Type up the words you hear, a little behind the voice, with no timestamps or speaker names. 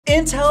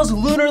Intel's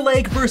Lunar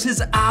Lake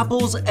versus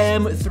Apple's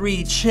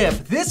M3 chip.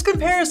 This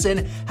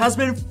comparison has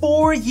been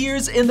 4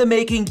 years in the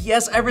making.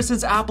 Yes, ever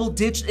since Apple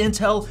ditched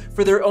Intel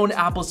for their own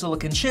Apple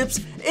Silicon chips,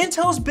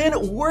 Intel's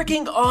been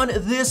working on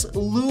this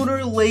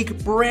Lunar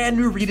Lake brand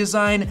new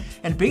redesign.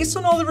 And based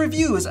on all the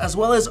reviews, as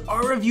well as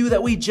our review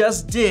that we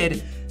just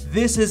did,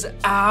 this is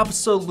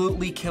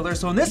absolutely killer.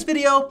 So in this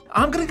video,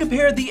 I'm gonna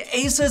compare the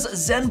Asus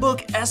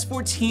Zenbook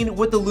S14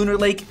 with the Lunar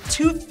Lake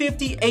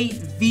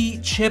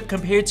 258V chip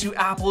compared to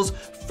Apple's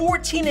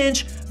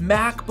 14-inch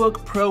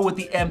MacBook Pro with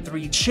the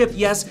M3 chip.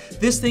 Yes,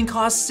 this thing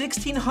costs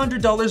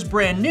 $1,600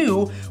 brand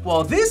new,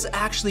 while this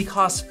actually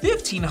costs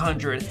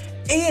 $1,500.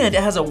 And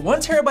it has a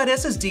 1TB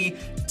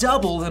SSD,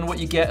 double than what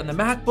you get in the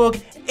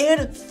MacBook,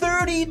 and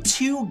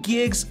 32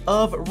 gigs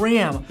of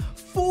RAM.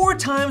 4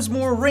 times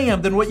more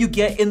RAM than what you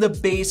get in the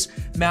base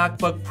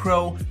MacBook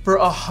Pro for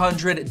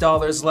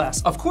 $100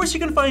 less. Of course, you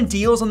can find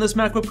deals on this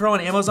MacBook Pro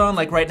on Amazon,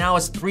 like right now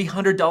it's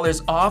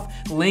 $300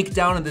 off, link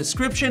down in the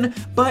description.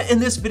 But in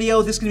this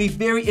video, this is gonna be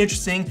very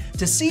interesting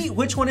to see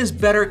which one is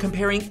better,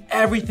 comparing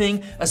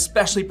everything,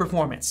 especially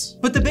performance.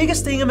 But the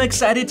biggest thing I'm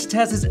excited to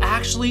test is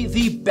actually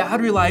the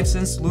battery life,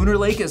 since Lunar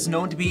Lake is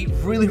known to be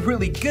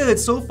really good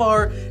so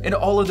far in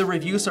all of the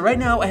reviews. So right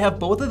now I have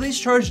both of these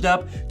charged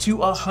up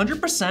to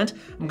 100%.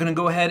 I'm gonna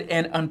go ahead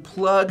and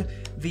unplug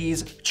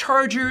these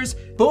chargers.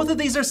 Both of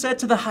these are set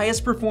to the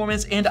highest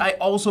performance, and I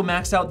also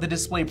maxed out the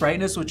display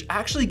brightness, which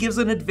actually gives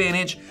an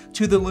advantage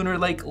to the Lunar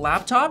Lake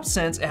laptop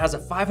since it has a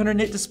 500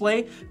 nit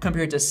display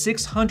compared to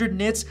 600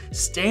 nits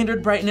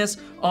standard brightness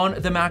on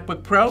the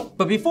MacBook Pro.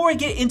 But before I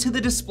get into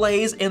the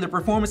displays and the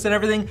performance and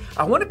everything,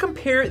 I want to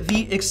compare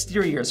the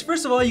exteriors.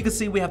 First of all, you can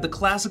see we have the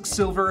classic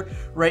silver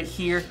right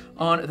here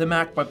on the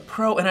MacBook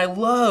Pro, and I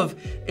love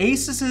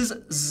Asus's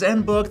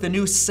Zenbook, the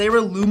new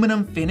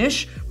Ceraluminum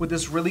finish with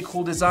this really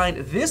cool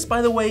design. This,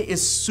 by the way,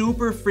 is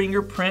super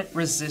fingerprint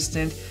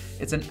resistant.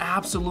 It's an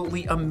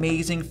absolutely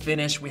amazing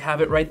finish. We have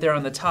it right there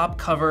on the top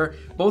cover.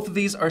 Both of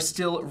these are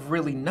still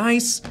really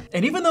nice.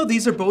 And even though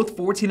these are both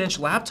 14-inch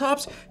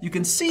laptops, you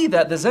can see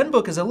that the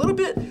Zenbook is a little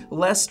bit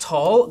less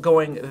tall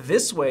going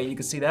this way. You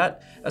can see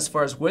that. As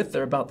far as width,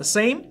 they're about the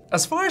same.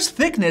 As far as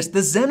thickness, the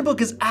Zenbook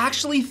is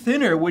actually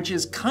thinner, which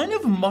is kind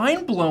of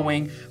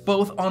mind-blowing,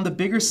 both on the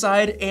bigger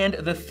side and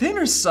the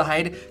thinner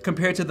side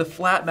compared to the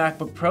flat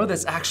MacBook Pro.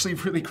 That's actually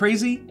really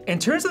crazy. In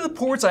terms of the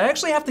ports, I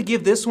actually have to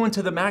give this one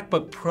to the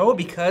MacBook Pro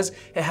because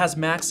it has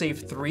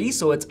MagSafe 3,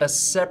 so it's a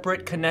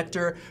separate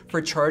connector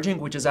for charging,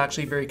 which is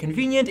actually very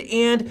convenient,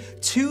 and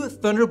 2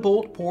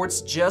 Thunderbolt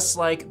ports just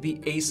like the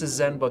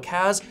Asus Zenbook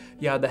has.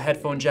 You have the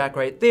headphone jack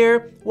right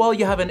there, while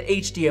you have an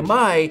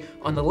HDMI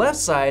on the left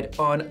side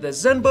on the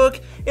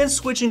Zenbook. And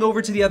switching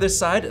over to the other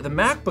side, the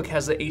MacBook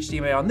has the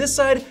HDMI on this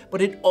side,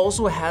 but it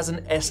also has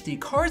an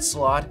SD card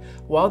slot,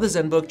 while the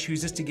Zenbook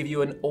chooses to give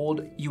you an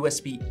old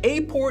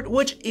USB-A port,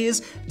 which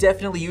is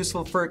definitely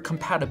useful for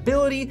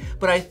compatibility,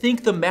 but I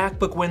think the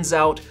MacBook wins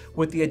out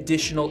with the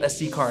additional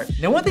SD card.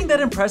 Now, one thing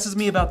that impresses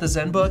me about the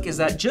Zenbook is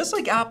that just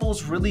like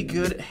Apple's really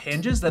good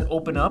hinges that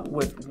open up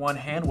with one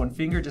hand, one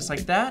finger, just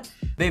like that,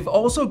 they've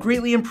also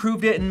greatly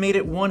improved it and made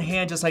it one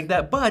hand just like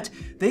that, but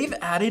they've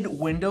added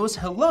Windows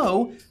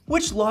Hello,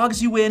 which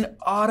logs you in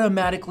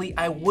automatically.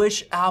 I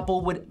wish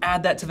Apple would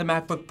add that to the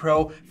MacBook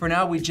Pro. For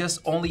now, we just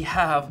only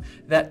have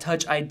that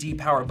Touch ID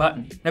power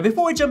button. Now,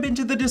 before I jump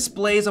into the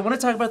displays, I want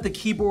to talk about the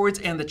keyboards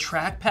and the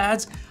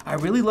trackpads. I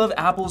really love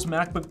Apple's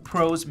MacBook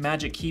Pro's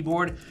Magic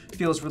Keyboard.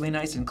 Feels really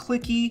nice and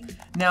clicky.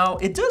 Now,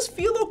 it does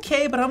feel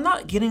okay, but I'm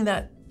not getting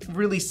that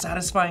really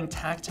satisfying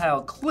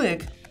tactile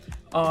click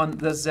on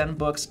the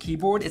Zenbook's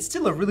keyboard. It's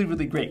still a really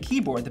great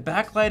keyboard. The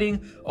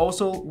backlighting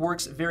also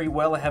works very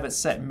well. I have it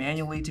set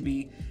manually to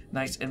be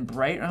nice and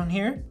bright on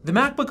here. The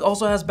MacBook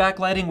also has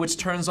backlighting, which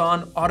turns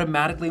on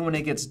automatically when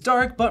it gets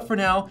dark, but for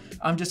now,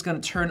 I'm just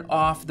gonna turn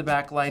off the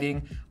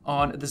backlighting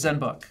on the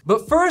Zenbook.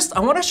 But first, I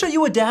wanna show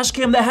you a dash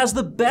cam that has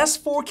the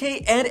best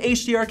 4K and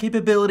HDR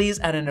capabilities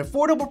at an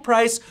affordable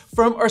price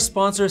from our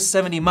sponsor,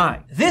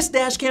 70My. This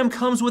dash cam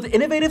comes with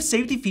innovative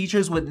safety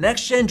features with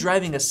next-gen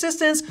driving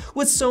assistance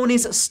with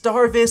Sony's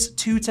StarVis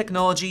 2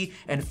 technology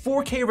and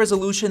 4K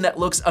resolution that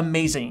looks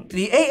amazing.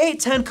 The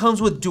A810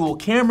 comes with dual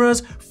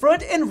cameras,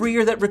 front and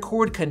rear, that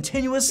record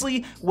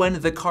continuously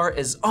when the car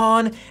is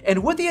on,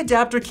 and with the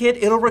adapter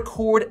kit, it'll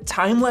record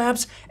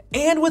time-lapse.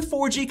 And with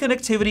 4G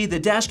connectivity, the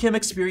dashcam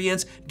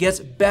experience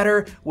gets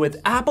better with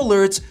app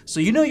alerts,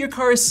 so you know your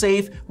car is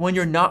safe when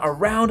you're not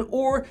around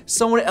or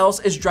someone else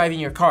is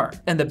driving your car.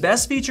 And the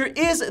best feature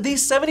is the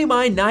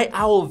 70My Night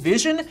Owl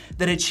Vision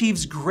that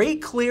achieves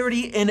great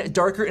clarity in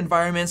darker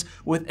environments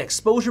with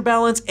exposure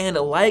balance and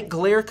light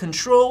glare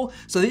control,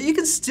 so that you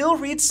can still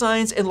read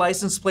signs and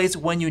license plates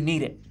when you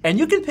need it. And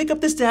you can pick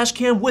up this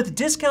dashcam with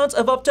discounts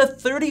of up to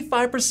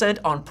 35%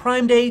 on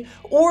Prime Day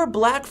or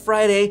Black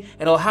Friday,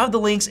 and I'll have the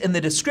links in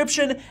the description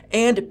description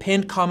and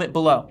pinned comment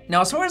below.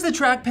 Now, as far as the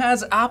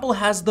trackpads, Apple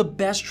has the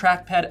best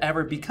trackpad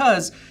ever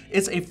because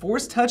it's a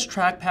force touch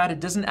trackpad. It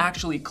doesn't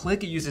actually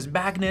click, it uses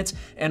magnets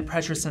and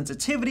pressure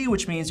sensitivity,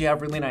 which means you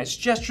have really nice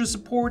gesture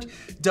support,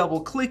 double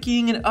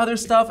clicking and other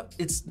stuff.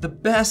 It's the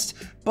best,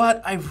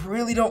 but I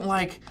really don't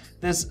like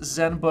this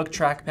Zenbook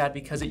trackpad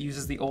because it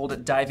uses the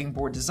old diving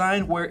board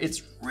design where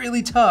it's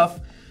really tough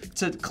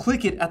to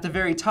click it at the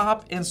very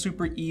top and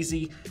super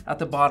easy at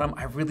the bottom.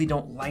 I really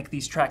don't like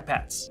these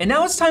trackpads. And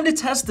now it's time to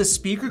test the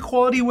speaker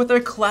quality with our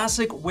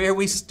classic Where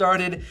We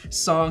Started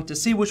song to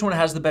see which one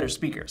has the better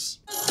speakers.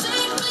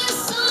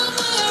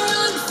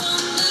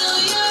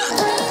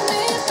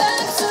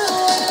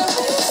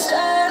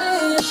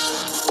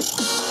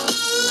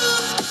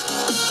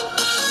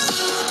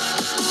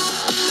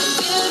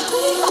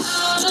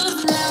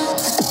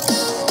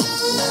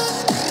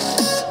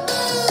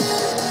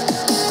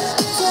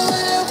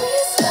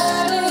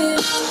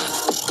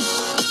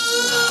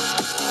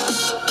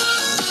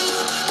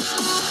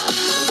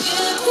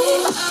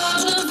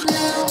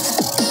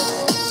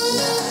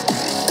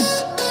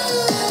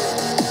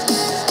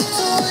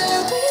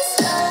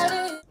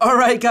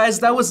 Alright guys,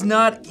 that was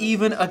not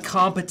even a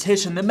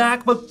competition. The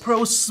MacBook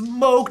Pro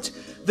smoked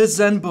the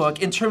Zenbook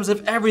in terms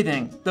of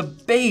everything. The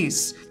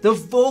bass, the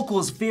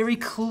vocals, very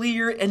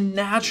clear and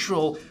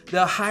natural.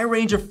 The high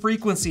range of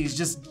frequencies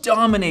just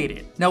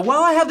dominated. Now,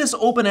 while I have this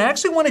open, I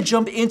actually want to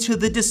jump into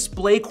the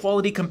display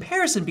quality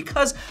comparison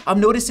because I'm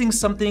noticing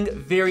something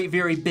very,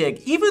 very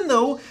big. Even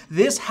though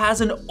this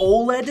has an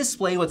OLED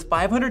display with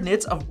 500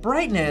 nits of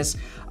brightness,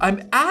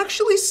 I'm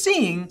actually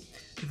seeing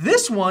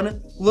this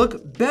one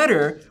look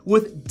better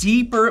with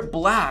deeper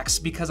blacks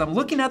because I'm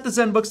looking at the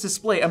Zenbook's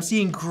display. I'm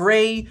seeing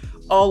gray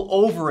all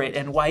over it.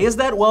 And why is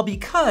that? Well,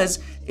 because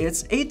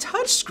it's a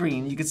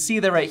touchscreen. You can see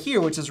that right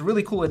here, which is a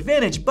really cool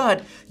advantage,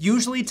 but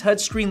usually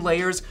touchscreen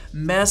layers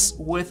mess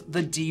with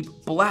the deep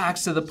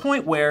blacks to the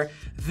point where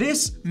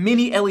this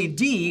mini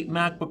LED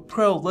MacBook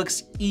Pro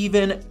looks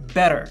even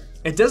better.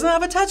 It doesn't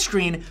have a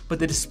touchscreen, but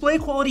the display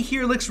quality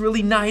here looks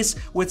really nice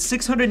with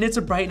 600 nits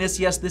of brightness.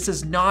 Yes, this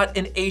is not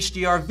an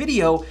HDR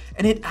video,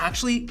 and it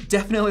actually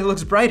definitely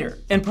looks brighter.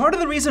 And part of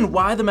the reason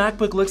why the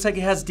MacBook looks like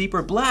it has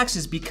deeper blacks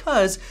is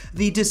because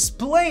the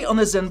display on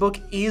the Zenbook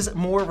is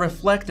more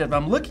reflective.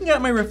 I'm looking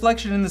at my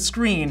reflection in the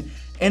screen,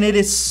 and it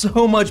is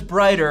so much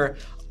brighter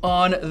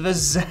on the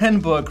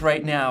Zenbook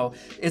right now.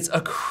 It's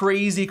a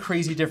crazy,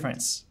 crazy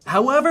difference.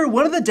 However,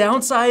 one of the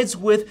downsides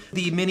with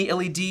the mini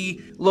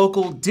LED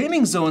local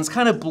dimming zones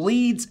kind of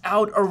bleeds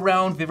out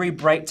around very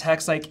bright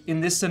text. Like in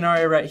this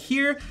scenario right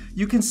here,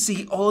 you can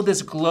see all of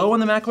this glow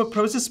on the MacBook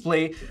Pro's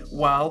display,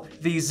 while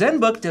the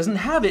Zenbook doesn't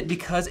have it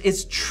because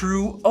it's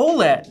true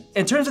OLED.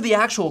 In terms of the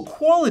actual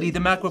quality, the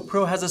MacBook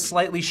Pro has a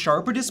slightly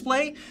sharper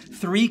display,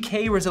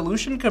 3K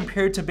resolution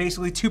compared to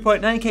basically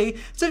 2.9K.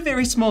 It's a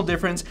very small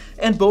difference,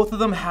 and both of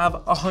them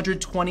have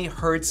 120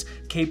 Hertz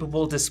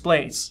capable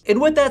displays.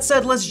 And with that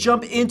said, let's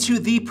jump into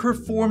the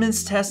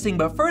performance testing.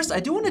 But first, I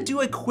do want to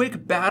do a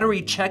quick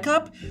battery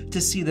checkup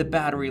to see the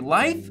battery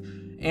life.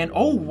 And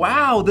oh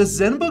wow, the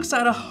Zenbook's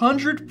at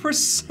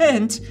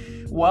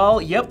 100%.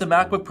 Well, yep, the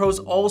MacBook Pro's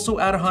also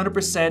at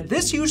 100%.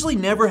 This usually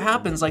never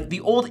happens. Like the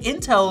old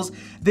Intels,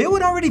 they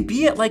would already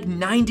be at like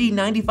 90,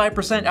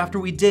 95% after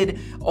we did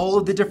all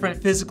of the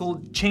different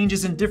physical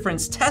changes and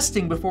difference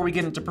testing before we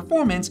get into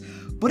performance,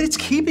 but it's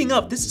keeping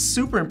up. This is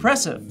super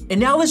impressive. And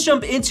now let's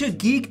jump into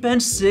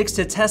Geekbench 6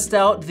 to test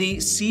out the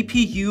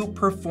CPU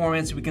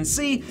performance. We can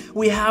see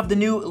we have the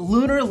new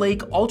Lunar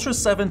Lake Ultra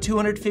 7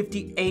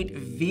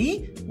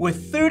 258V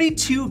with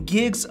 32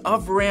 gigs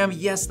of RAM.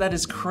 Yes, that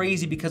is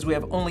crazy because we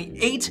have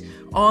only 8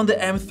 on the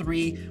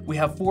M3. We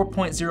have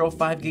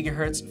 4.05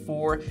 gigahertz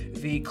for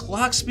the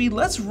clock speed.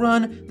 Let's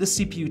run the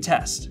CPU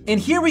test. And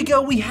here we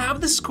go, we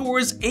have the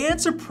scores, and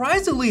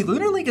surprisingly,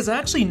 Lunar Lake is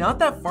actually not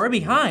that far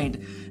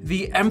behind.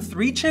 The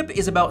M3 chip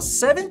is about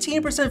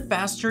 17%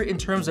 faster in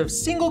terms of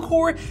single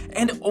core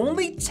and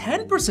only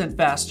 10%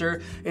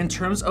 faster in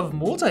terms of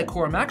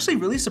multi-core. I'm actually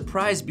really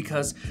surprised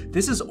because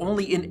this is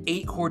only an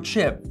 8-core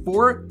chip,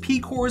 4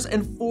 P cores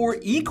and 4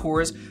 E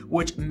cores,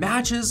 which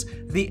matches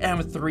the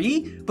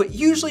M3, but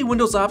usually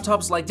Windows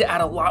laptops like to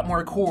add a lot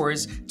more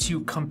cores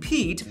to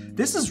compete.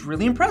 This is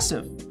really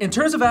impressive. In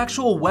terms of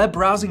actual web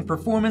browsing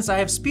performance, I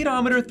have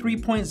Speedometer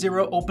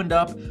 3.0 opened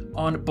up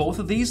on both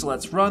of these.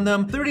 Let's run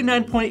them.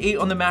 39.8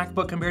 on the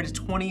MacBook compared to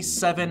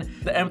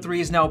 27. The M3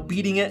 is now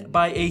beating it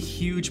by a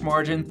huge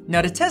margin.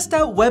 Now to test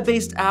out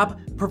web-based app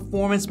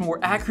performance more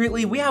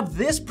accurately, we have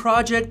this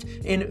project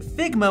in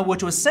Figma,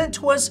 which was sent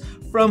to us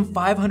from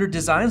 500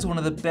 Designs, one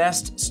of the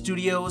best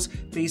studios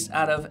based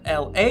out of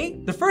LA.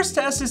 The first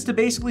test is to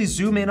basically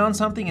zoom in on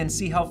something and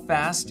see how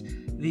fast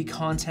the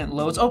content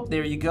loads. Oh,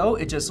 there you go.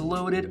 It just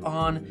loaded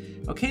on.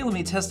 Okay, let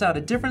me test out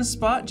a different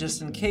spot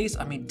just in case.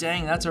 I mean,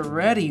 dang, that's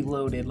already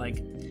loaded.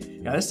 Like,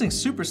 yeah, this thing's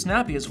super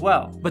snappy as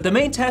well. But the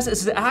main test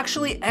is to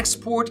actually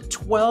export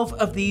 12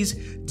 of these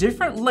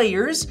different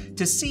layers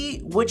to see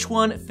which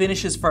one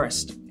finishes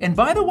first. And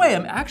by the way,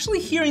 I'm actually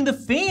hearing the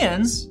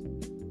fans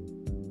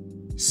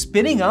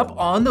spinning up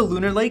on the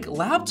Lunar Lake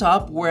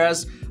laptop,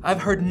 whereas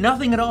I've heard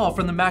nothing at all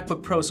from the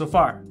MacBook Pro so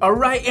far. All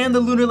right, and the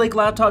Lunar Lake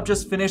laptop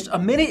just finished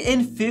 1 minute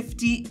and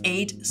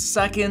 58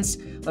 seconds.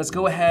 Let's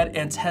go ahead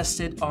and test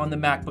it on the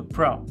MacBook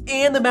Pro.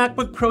 And the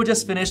MacBook Pro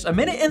just finished 1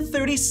 minute and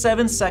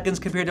 37 seconds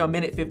compared to 1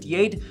 minute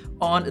 58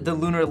 on the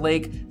Lunar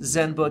Lake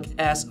Zenbook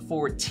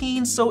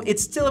S14. So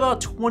it's still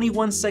about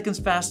 21 seconds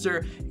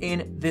faster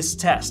in this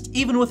test,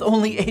 even with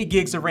only 8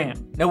 gigs of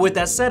RAM. Now with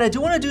that said, I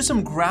do want to do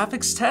some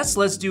graphics tests.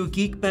 Let's do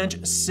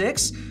Geekbench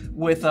 6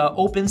 with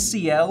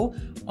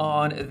OpenCL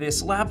on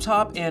this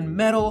laptop and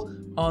Metal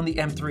on the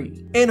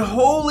M3. And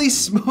holy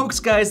smokes,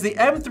 guys, the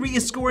M3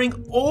 is scoring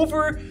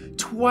over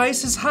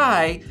twice as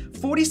high,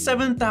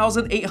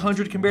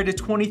 47,800 compared to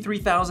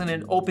 23,000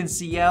 in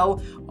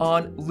OpenCL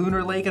on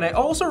Lunar Lake. And I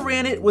also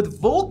ran it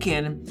with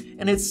Vulkan,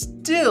 and it's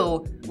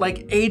still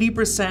like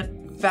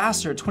 80%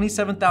 faster,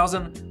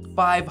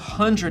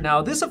 27,500.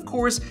 Now this of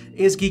course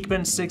is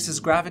Geekbench 6's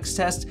graphics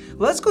test.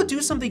 Let's go do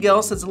something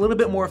else that's a little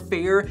bit more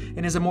fair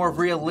and is a more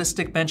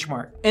realistic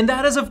benchmark. And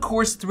that is of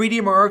course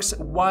 3D Mark's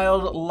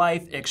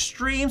Wildlife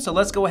Extreme. So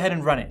let's go ahead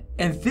and run it.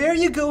 And there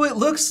you go, it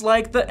looks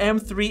like the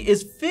M3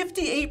 is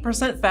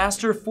 58%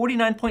 faster,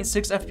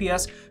 49.6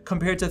 FPS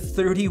compared to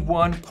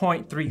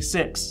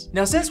 31.36.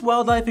 Now since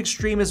Wildlife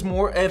Extreme is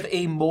more of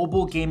a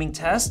mobile gaming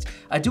test,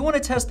 I do want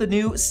to test the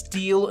new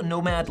Steel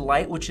Nomad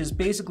Lite, which is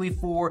basically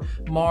for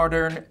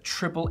modern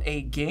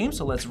AAA games.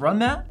 So let's run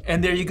that.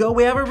 And there you go,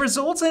 we have our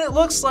results, and it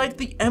looks like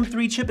the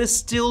M3 chip is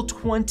still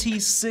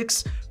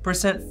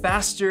 26%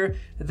 faster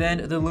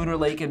than the Lunar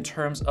Lake in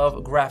terms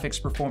of graphics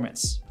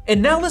performance. And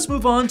now let's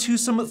move on to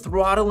some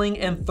throttling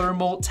and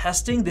thermal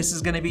testing. This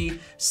is gonna be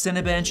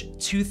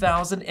Cinebench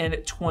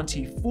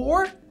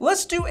 2024.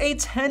 Let's do a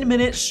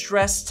 10-minute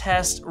stress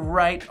test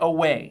right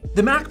away.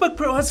 The MacBook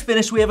Pro has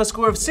finished. We have a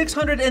score of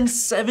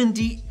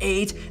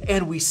 678,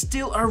 and we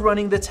still are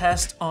running the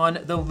test on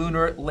the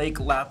Lunar Lake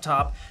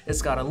laptop.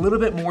 It's got a little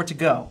bit more to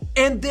go.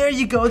 And there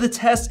you go, the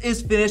test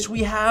is finished.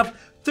 We have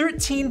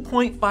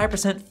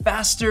 13.5%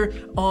 faster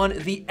on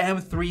the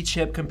M3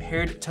 chip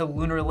compared to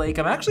Lunar Lake.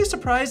 I'm actually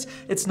surprised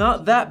it's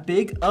not that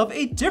big of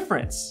a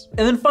difference.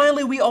 And then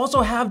finally, we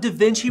also have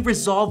DaVichi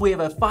Resolve. We have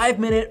a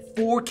 5-minute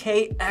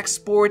 4K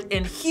export,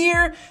 and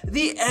here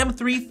the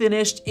M3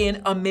 finished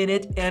in 1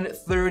 minute and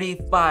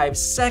 35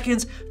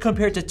 seconds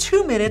compared to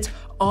 2 minutes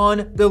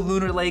on the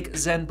Lunar Lake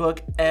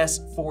Zenbook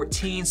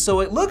S14. So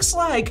it looks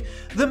like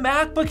the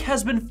MacBook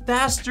has been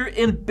faster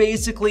in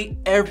basically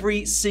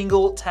every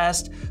single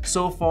test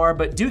so far,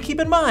 but do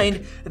keep in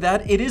mind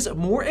that it is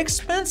more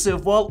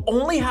expensive while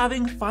only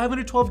having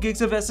 512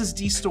 gigs of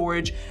SSD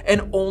storage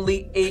and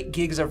only 8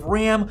 gigs of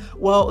RAM,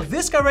 while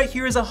this guy right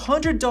here is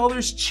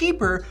 $100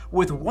 cheaper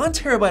with 1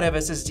 terabyte of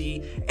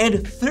SSD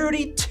and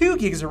 32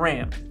 gigs of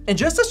RAM. And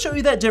just to show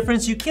you that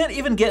difference, you can't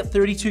even get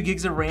 32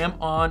 gigs of RAM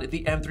on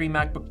the M3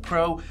 MacBook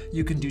Pro.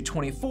 You can do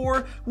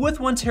 24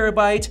 with 1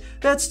 terabyte.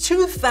 That's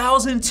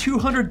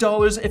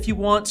 $2,200 if you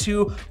want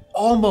to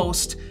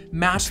almost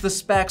match the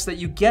specs that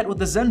you get with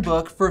the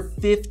Zenbook for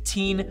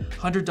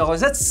 $1,500.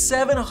 That's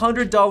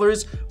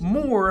 $700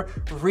 more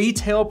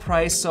retail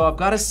price. So I've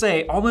got to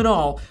say, all in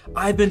all,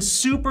 I've been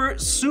super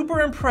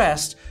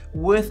impressed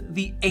with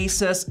the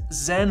Asus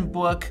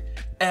Zenbook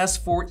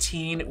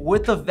S14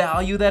 with the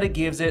value that it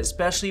gives it,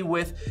 especially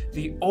with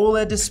the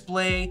OLED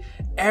display,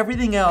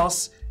 everything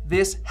else.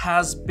 This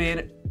has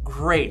been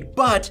great.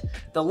 But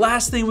the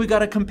last thing we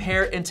gotta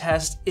compare and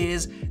test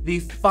is the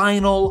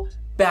final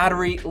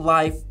battery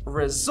life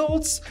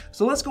results.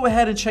 So let's go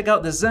ahead and check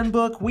out the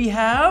Zenbook. We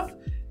have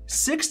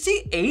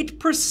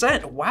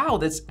 68%. Wow,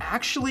 that's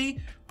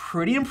actually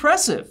pretty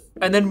impressive.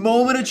 And then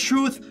moment of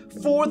truth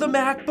for the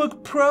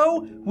MacBook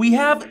Pro, we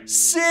have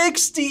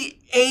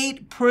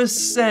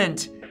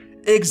 68%.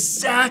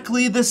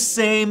 Exactly the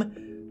same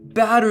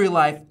battery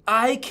life.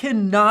 I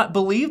cannot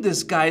believe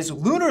this, guys.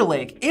 Lunar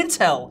Lake,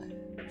 Intel,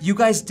 you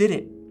guys did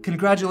it.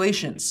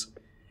 Congratulations.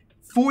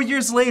 4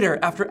 years later,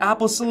 after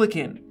Apple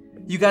Silicon,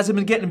 you guys have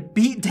been getting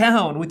beat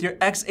down with your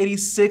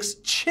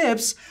x86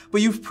 chips, but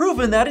you've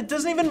proven that it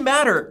doesn't even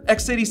matter,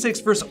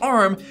 x86 versus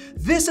ARM.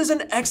 This is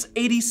an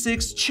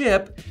x86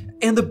 chip,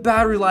 and the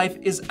battery life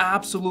is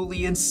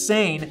absolutely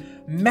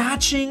insane,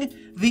 matching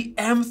the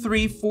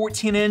M3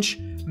 14-inch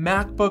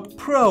MacBook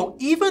Pro,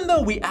 even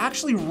though we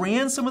actually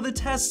ran some of the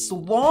tests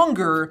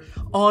longer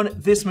on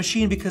this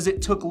machine because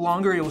it took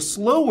longer, it was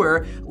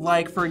slower,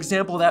 like for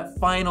example, that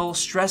final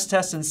stress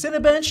test in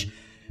Cinebench,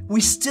 we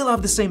still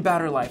have the same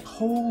battery life.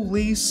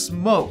 Holy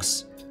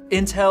smokes.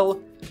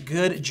 Intel,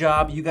 good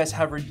job. You guys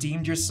have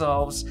redeemed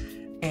yourselves,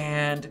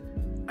 and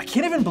I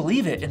can't even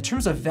believe it in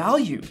terms of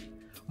value.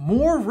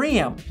 More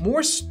RAM,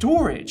 more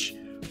storage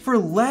for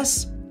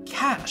less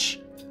cash.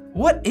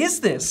 What is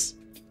this?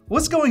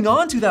 What's going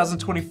on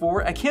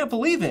 2024? I can't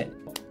believe it.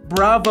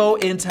 Bravo,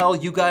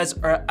 Intel, you guys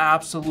are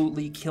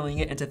absolutely killing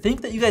it. And to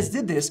think that you guys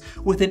did this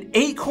with an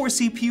 8-core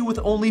CPU with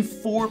only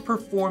 4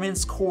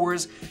 performance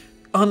cores,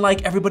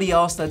 unlike everybody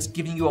else that's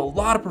giving you a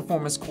lot of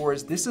performance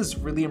cores, this is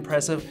really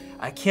impressive.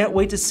 I can't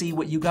wait to see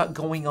what you got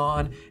going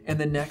on in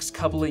the next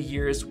couple of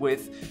years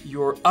with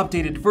your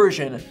updated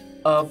version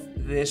of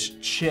this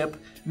chip.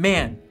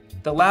 Man,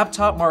 the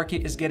laptop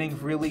market is getting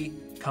really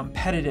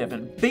competitive.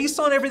 And based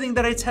on everything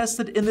that I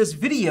tested in this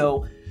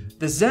video,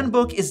 the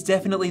Zenbook is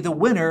definitely the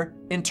winner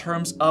in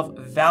terms of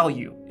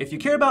value. If you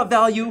care about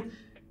value,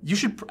 you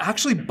should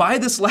actually buy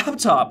this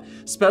laptop,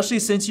 especially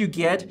since you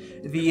get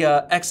the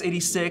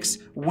x86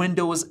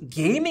 Windows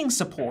gaming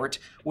support,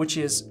 which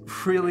is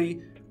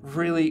really,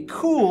 really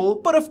cool.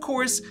 But of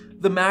course,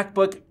 the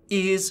MacBook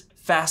is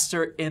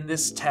faster in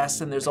this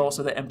test, and there's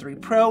also the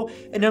M3 Pro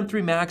and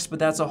M3 Max, but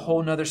that's a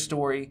whole nother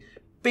story.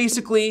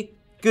 Basically,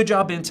 good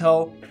job,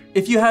 Intel.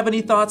 If you have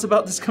any thoughts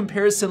about this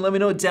comparison, let me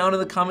know down in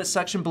the comment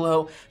section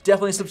below.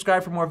 Definitely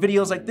subscribe for more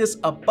videos like this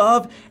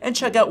above and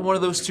check out one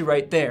of those two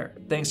right there.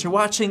 Thanks for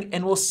watching,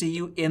 and we'll see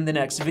you in the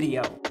next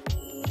video.